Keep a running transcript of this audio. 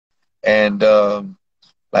And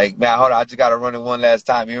like, man, hold on, I just gotta run it one last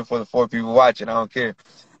time, even for the 4 people watching. I don't care.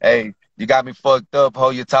 Hey, you got me fucked up, ho.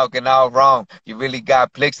 You're talking all wrong. You really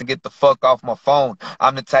got flicks and get the fuck off my phone.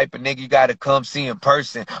 I'm the type of nigga you gotta come see in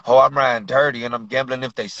person. Ho, I'm riding dirty and I'm gambling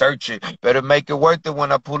if they search it. Better make it worth it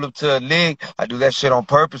when I pull up to a league. I do that shit on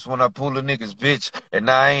purpose when I pull a nigga's bitch. And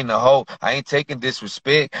now I ain't a hoe. I ain't taking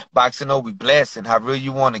disrespect. Boxing oh we blessing. How real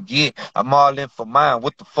you wanna get? I'm all in for mine.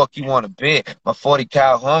 What the fuck you wanna bet? My 40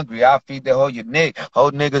 cow hungry. I'll feed that hoe your neck.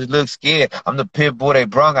 Whole niggas look scared. I'm the pit bull they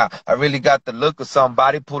brung out. I really got the look of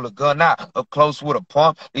somebody. Pull a gun out. Up close with a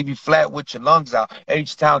pump. Leave you flat with your lungs out.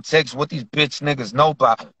 H-Town Texas, what these bitch niggas know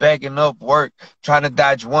about. Bagging up work. Trying to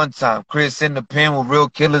dodge one time. Chris in the pen with real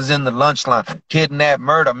killers in the lunch line. Kidnap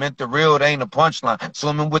murder. Meant the real, it ain't a punchline.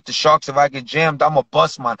 Swimming with the sharks. If I get jammed, I'ma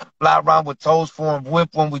bust mine. Fly around with toes for him. Whip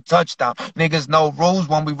when we touchdown. Niggas know rules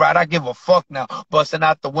when we ride. I give a fuck now. Busting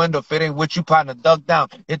out the window. If it ain't with you, partner, duck down.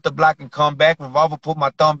 Hit the block and come back. Revolver, put my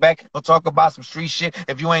thumb back. Don't talk about some street shit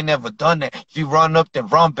if you ain't never done that. If you run up, then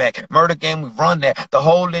run back. Murder game, we run that. The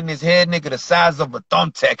hole in his head, nigga, the size of a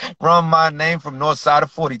thumbtack. Run my name from north side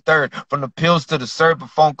of 43rd. From the pills to the serve. A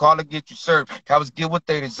phone call to get you served. Cowards get what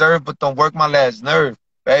they deserve, but don't work my last nerve,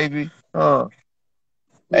 baby. Let's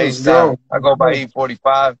H-Time. go. I go by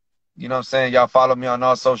E45. You know what I'm saying? Y'all follow me on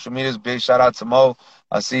all social medias. Big shout out to Mo.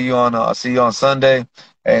 I see you on Sunday.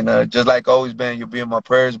 And just like always, man, you'll be in my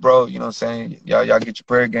prayers, bro. You know what I'm saying? Y'all get your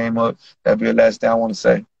prayer game up. That'll be the last thing I want to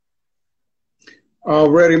say.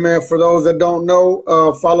 Already, man. For those that don't know,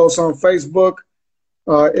 follow us on Facebook.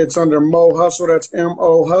 It's under Mo Hustle. That's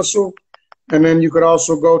M-O Hustle. And then you could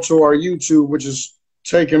also go to our YouTube, which is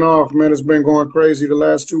taking off, man. It's been going crazy the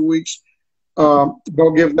last 2 weeks.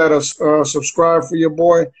 Go give that a subscribe for your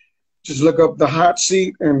boy. Just look up the hot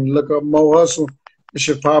seat and look up Mo Hustle. It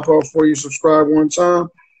should pop up for you. Subscribe one time.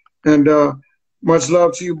 And much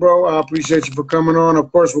love to you, bro. I appreciate you for coming on.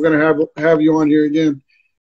 Of course, we're gonna have you on here again